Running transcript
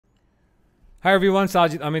Hi everyone,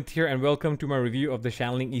 Sajid Amit here and welcome to my review of the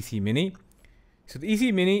SHANLING EC-MINI. So the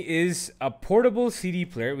EC-MINI is a portable CD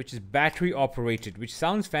player which is battery operated, which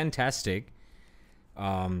sounds fantastic.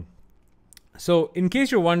 So in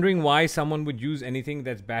case you're wondering why someone would use anything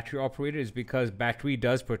that's battery operated, is because battery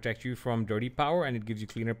does protect you from dirty power and it gives you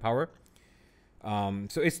cleaner power.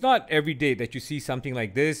 So it's not every day that you see something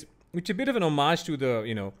like this, which is a bit of an homage to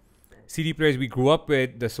the, CD players we grew up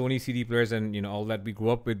with, the Sony CD players and, all that we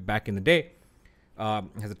grew up with back in the day.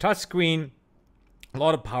 It has a touch screen, a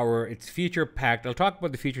lot of power. It's feature packed. I'll talk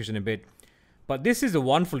about the features in a bit. But this is a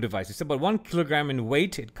wonderful device. It's about 1 kilogram in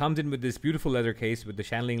weight. It comes in with this beautiful leather case with the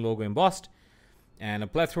SHANLING logo embossed and a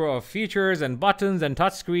plethora of features and buttons and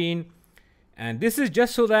touch screen. And this is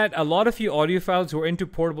just so that a lot of you audiophiles who are into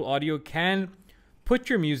portable audio can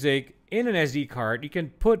put your music in an SD card. You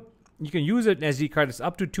can use an SD card that's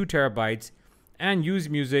up to 2 terabytes and use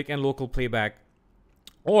music and local playback.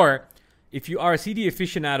 Or if you are a CD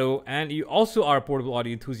aficionado and you also are a portable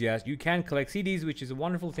audio enthusiast, you can collect CDs, which is a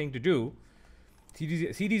wonderful thing to do.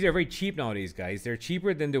 CDs are very cheap nowadays, guys. They're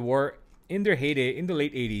cheaper than they were in their heyday in the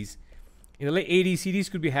late 80s. In the late 80s, CDs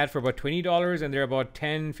could be had for about $20 and they're about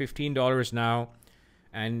 $10, $15 now.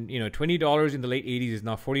 And, $20 in the late 80s is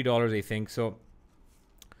now $40, I think. So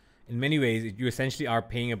in many ways, you essentially are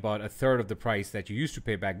paying about a third of the price that you used to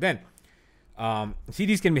pay back then.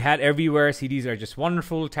 CDs can be had everywhere. CDs are just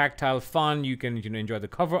wonderful, tactile, fun. You can enjoy the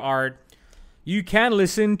cover art. You can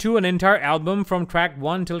listen to an entire album from track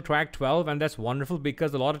 1 till track 12, and that's wonderful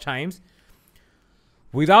because a lot of times,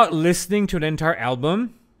 without listening to an entire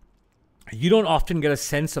album, you don't often get a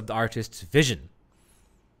sense of the artist's vision.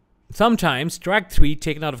 Sometimes track 3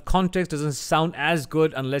 taken out of context doesn't sound as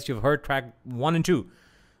good unless you've heard track 1 and 2.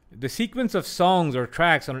 The sequence of songs or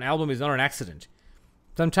tracks on an album is not an accident.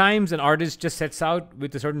 Sometimes an artist just sets out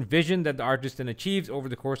with a certain vision that the artist then achieves over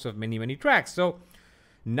the course of many, many tracks. So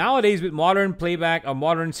nowadays with modern playback or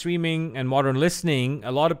modern streaming and modern listening,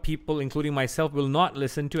 a lot of people, including myself, will not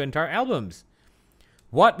listen to entire albums.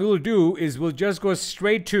 What we'll do is we'll just go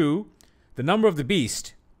straight to The Number of the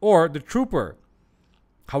Beast or The Trooper.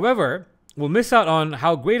 However, we'll miss out on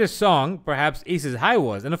how great a song perhaps Aces High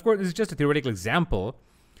was. And of course, this is just a theoretical example.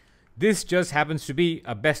 This just happens to be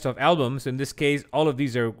a best of album. So in this case, all of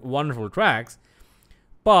these are wonderful tracks.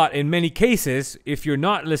 But in many cases, if you're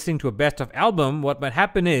not listening to a best of album, what might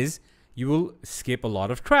happen is you will skip a lot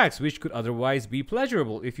of tracks, which could otherwise be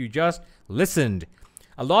pleasurable if you just listened.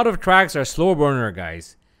 A lot of tracks are slow burner,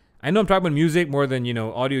 guys. I know I'm talking about music more than,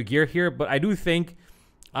 audio gear here, but I do think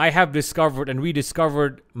I have discovered and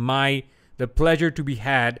rediscovered the pleasure to be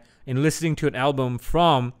had in listening to an album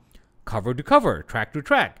from cover to cover, track to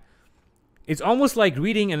track. It's almost like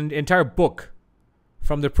reading an entire book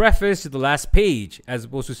from the preface to the last page, as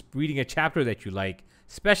opposed to reading a chapter that you like.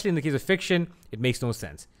 Especially in the case of fiction, it makes no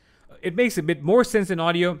sense. It makes a bit more sense in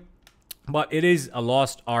audio, but it is a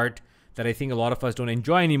lost art that I think a lot of us don't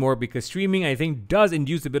enjoy anymore because streaming, I think, does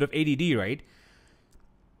induce a bit of ADD, right?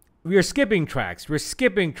 We are skipping tracks, we're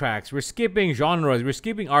skipping genres, we're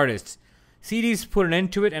skipping artists. CDs put an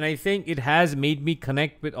end to it, and I think it has made me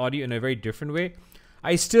connect with audio in a very different way.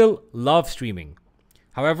 I still love streaming.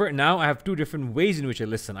 However, now I have 2 different ways in which I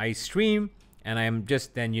listen. I stream, and I am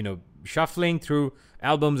just then, shuffling through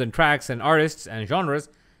albums and tracks and artists and genres,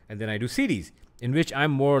 and then I do CDs, in which I'm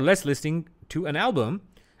more or less listening to an album.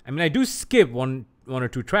 I mean, I do skip one or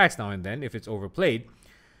 2 tracks now and then if it's overplayed.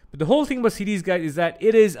 But the whole thing about CDs, guys, is that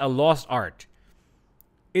it is a lost art.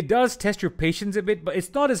 It does test your patience a bit, but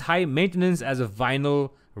it's not as high maintenance as a vinyl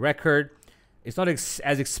record. It's not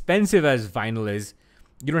as expensive as vinyl is.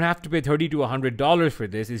 You don't have to pay $30 to $100 for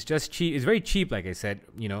this. It's just cheap. It's very cheap, like I said.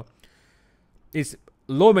 It's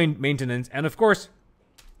low maintenance, and of course,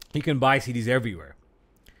 you can buy CDs everywhere.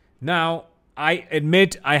 Now, I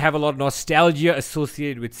admit I have a lot of nostalgia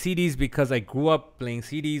associated with CDs because I grew up playing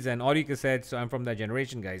CDs and audio cassettes, so I'm from that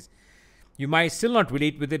generation, guys. You might still not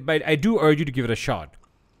relate with it, but I do urge you to give it a shot.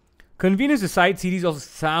 Convenience aside, CDs also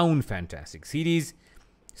sound fantastic. CDs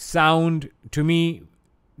sound, to me,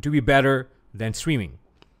 to be better than streaming.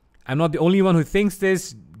 I'm not the only one who thinks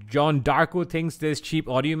this. John Darko thinks this. Cheap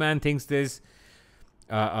Audio Man thinks this.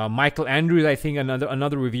 Michael Andrews, I think,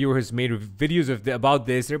 another reviewer, has made videos about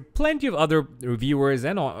this. There are plenty of other reviewers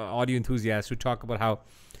and audio enthusiasts who talk about how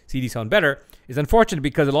CDs sound better. It's unfortunate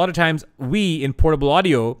because a lot of times we, in portable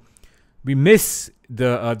audio, we miss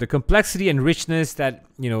the complexity and richness that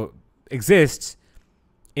exists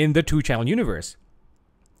in the 2-channel universe.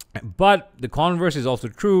 But the converse is also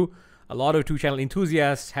true. A lot of 2-channel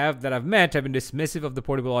enthusiasts that I've met have been dismissive of the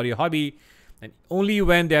portable audio hobby, and only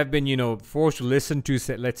when they have been, forced to listen to,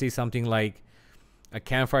 let's say, something like a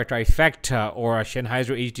Campfire Trifecta or a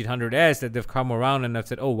Sennheiser HD100S that they've come around and have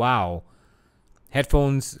said, oh wow,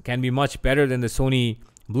 headphones can be much better than the Sony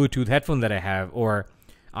Bluetooth headphone that I have, or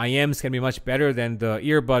IMs can be much better than the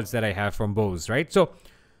earbuds that I have from Bose, right? So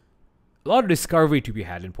a lot of discovery to be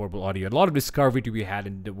had in portable audio, a lot of discovery to be had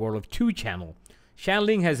in the world of 2-channel.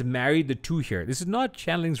 Shanling has married the two here. This is not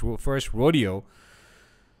Shanling's first rodeo.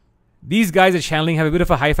 These guys at Shanling have a bit of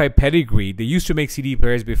a hi-fi pedigree. They used to make CD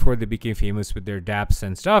players before they became famous with their DAPs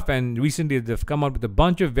and stuff, and recently they've come out with a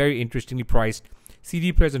bunch of very interestingly priced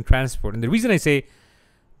CD players and transport. And the reason I say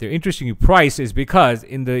they're interestingly priced is because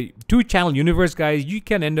in the 2-channel universe, guys, you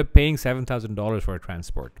can end up paying $7,000 for a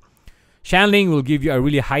transport. Shanling will give you a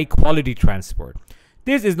really high-quality transport.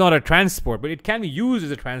 This is not a transport, but it can be used as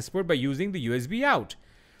a transport by using the USB out.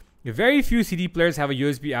 Very few CD players have a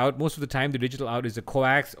USB out. Most of the time, the digital out is a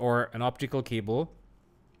coax or an optical cable.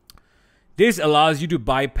 This allows you to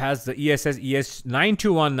bypass the ESS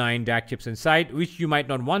ES9219 DAC chips inside, which you might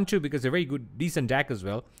not want to because they're very good, decent DAC as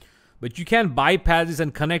well. But you can bypass this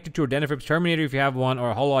and connect it to a Denafrips Terminator if you have one,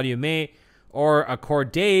 or a Hall Audio May, or a Core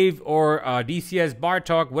Dave, or a DCS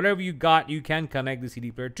Bartok, whatever you got, you can connect the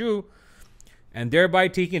CD player to, and thereby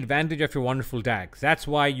taking advantage of your wonderful DACs. That's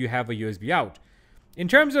why you have a USB out. In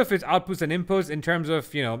terms of its outputs and inputs, in terms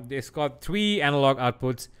of, you know, it's got 3 analog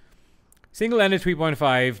outputs, single-ended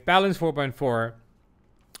 3.5, balanced 4.4,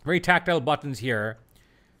 very tactile buttons here,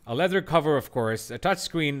 a leather cover, of course, a touch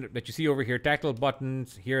screen that you see over here, tactile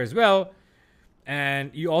buttons here as well, and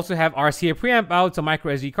you also have RCA preamp outs, a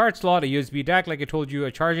micro SD card slot, a USB DAC, like I told you,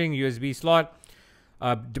 a charging USB slot,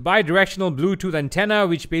 bi-directional Bluetooth antenna,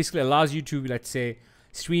 which basically allows you to, let's say,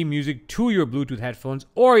 stream music to your Bluetooth headphones,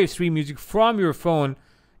 or you stream music from your phone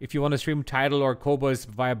if you want to stream Tidal or Qobuz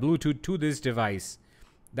via Bluetooth to this device.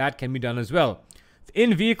 That can be done as well.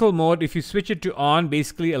 In vehicle mode, if you switch it to on,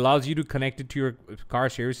 basically allows you to connect it to your car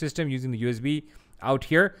stereo system using the USB out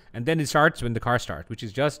here, and then it starts when the car starts, which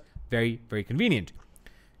is just very, very convenient.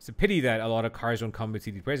 It's a pity that a lot of cars don't come with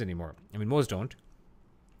CD players anymore. I mean, most don't.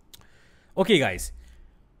 Okay, guys.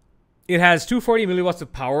 It has 240 milliwatts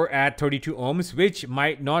of power at 32 ohms, which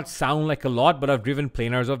might not sound like a lot, but I've driven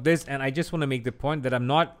planars of this, and I just want to make the point that I'm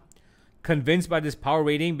not convinced by this power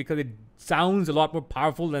rating because it sounds a lot more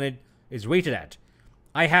powerful than it is rated at.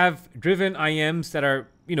 I have driven IMs that are,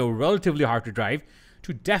 you know, relatively hard to drive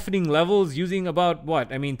to deafening levels using about,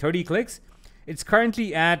 30 clicks. It's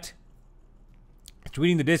currently at, it's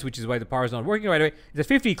reading the disc, which is why the power is not working right away. It's at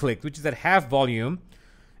 50 clicks, which is at half volume.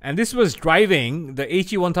 And this was driving the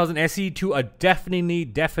HE1000 SE to a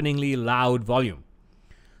deafeningly loud volume.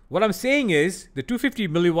 What I'm saying is the 250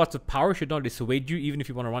 milliwatts of power should not dissuade you even if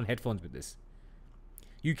you want to run headphones with this.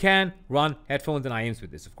 You can run headphones and IMs with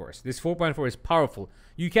this, of course. This 4.4 is powerful.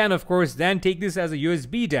 You can, of course, then take this as a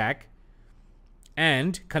USB DAC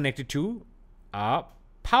and connect it to a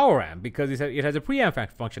power amp because it has a preamp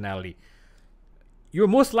functionality. You're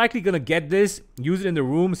most likely going to get this, use it in the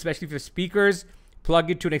room, especially if you have speakers,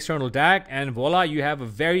 plug it to an external DAC, and voila, you have a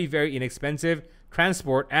very, very inexpensive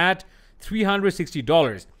transport at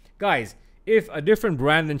 $360. Guys, if a different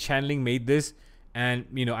brand than Shanling made this and,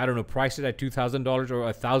 you know, I don't know, priced it at $2,000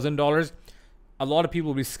 or $1,000, a lot of people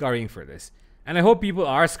will be scurrying for this. And I hope people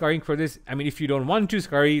are scurrying for this. I mean, if you don't want to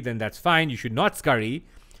scurry, then that's fine. You should not scurry.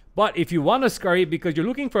 But if you want to scurry because you're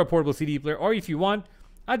looking for a portable CD player, or if you want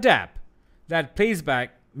a DAP that plays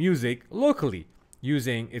back music locally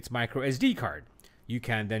using its micro SD card, you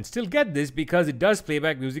can then still get this because it does play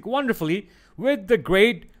back music wonderfully with the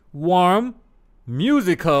great, warm,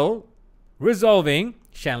 musical, resolving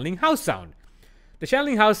Shanling house sound. The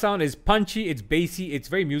Shanling house sound is punchy, it's bassy, it's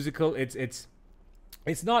very musical, it's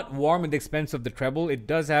not warm at the expense of the treble. It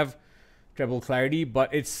does have treble clarity,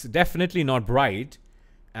 but it's definitely not bright,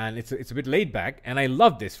 and it's a bit laid back, and I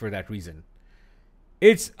love this for that reason.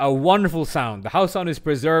 It's a wonderful sound. The house sound is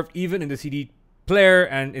preserved even in the CD player,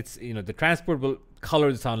 and it's, you know, the transport will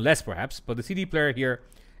color the sound less perhaps, but the CD player here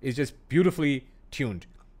is just beautifully tuned.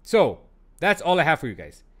 So that's all I have for you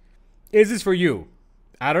guys. Is this for you?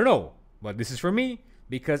 I don't know, but this is for me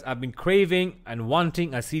because I've been craving and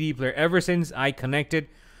wanting a CD player ever since I connected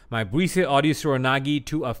my Brise Audio Store Nagi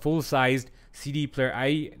to a full-sized CD player.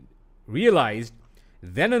 I realized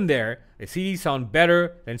then and there the CDs sound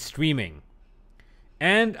better than streaming,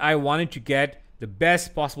 and I wanted to get the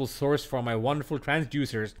best possible source for my wonderful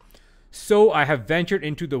transducers. So I have ventured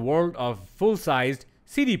into the world of full-sized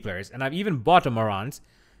CD players, and I've even bought a Marantz.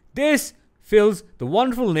 This fills the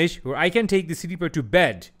wonderful niche where I can take the CD player to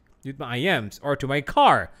bed with my IMs, or to my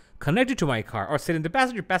car, connect it to my car, or sit in the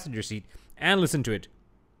passenger seat and listen to it,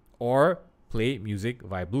 or play music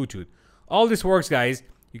via Bluetooth. All this works, guys,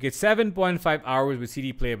 You get 7.5 hours with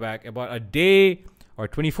CD playback, about a day or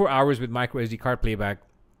 24 hours with micro SD card playback.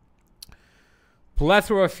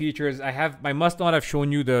 Plethora of features. I must not have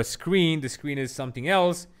shown you the screen. The screen is something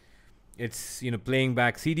else. It's, you know, playing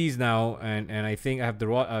back CDs now, and I think I have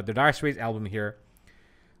the Dire Straits album here.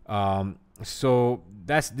 So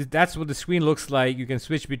that's what the screen looks like. You can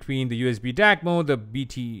switch between the USB DAC mode, the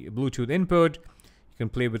Bluetooth input. You can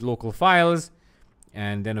play with local files,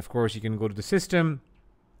 and then of course you can go to the system.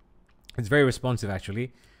 It's very responsive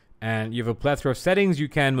actually, and you have a plethora of settings you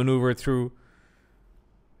can maneuver through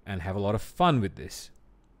and have a lot of fun with this.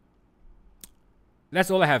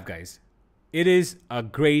 That's all I have, guys. It is a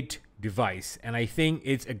great device, and I think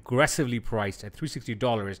it's aggressively priced at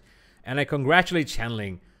 $360, and I congratulate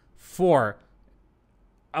Shanling for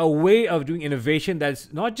a way of doing innovation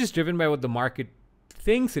that's not just driven by what the market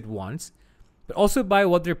thinks it wants, but also by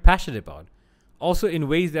what they're passionate about, also in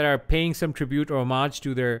ways that are paying some tribute or homage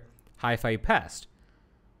to their hi-fi past,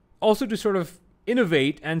 also to sort of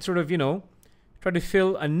innovate and sort of, you know, try to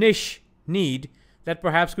fill a niche need that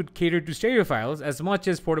perhaps could cater to stereophiles as much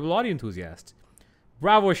as portable audio enthusiasts.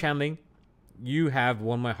 Bravo, Shanling. You have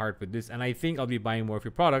won my heart with this, and I think I'll be buying more of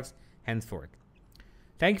your products henceforth.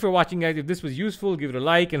 Thank you for watching, guys. If this was useful, give it a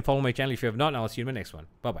like and follow my channel if you have not, and I'll see you in my next one.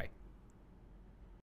 Bye-bye.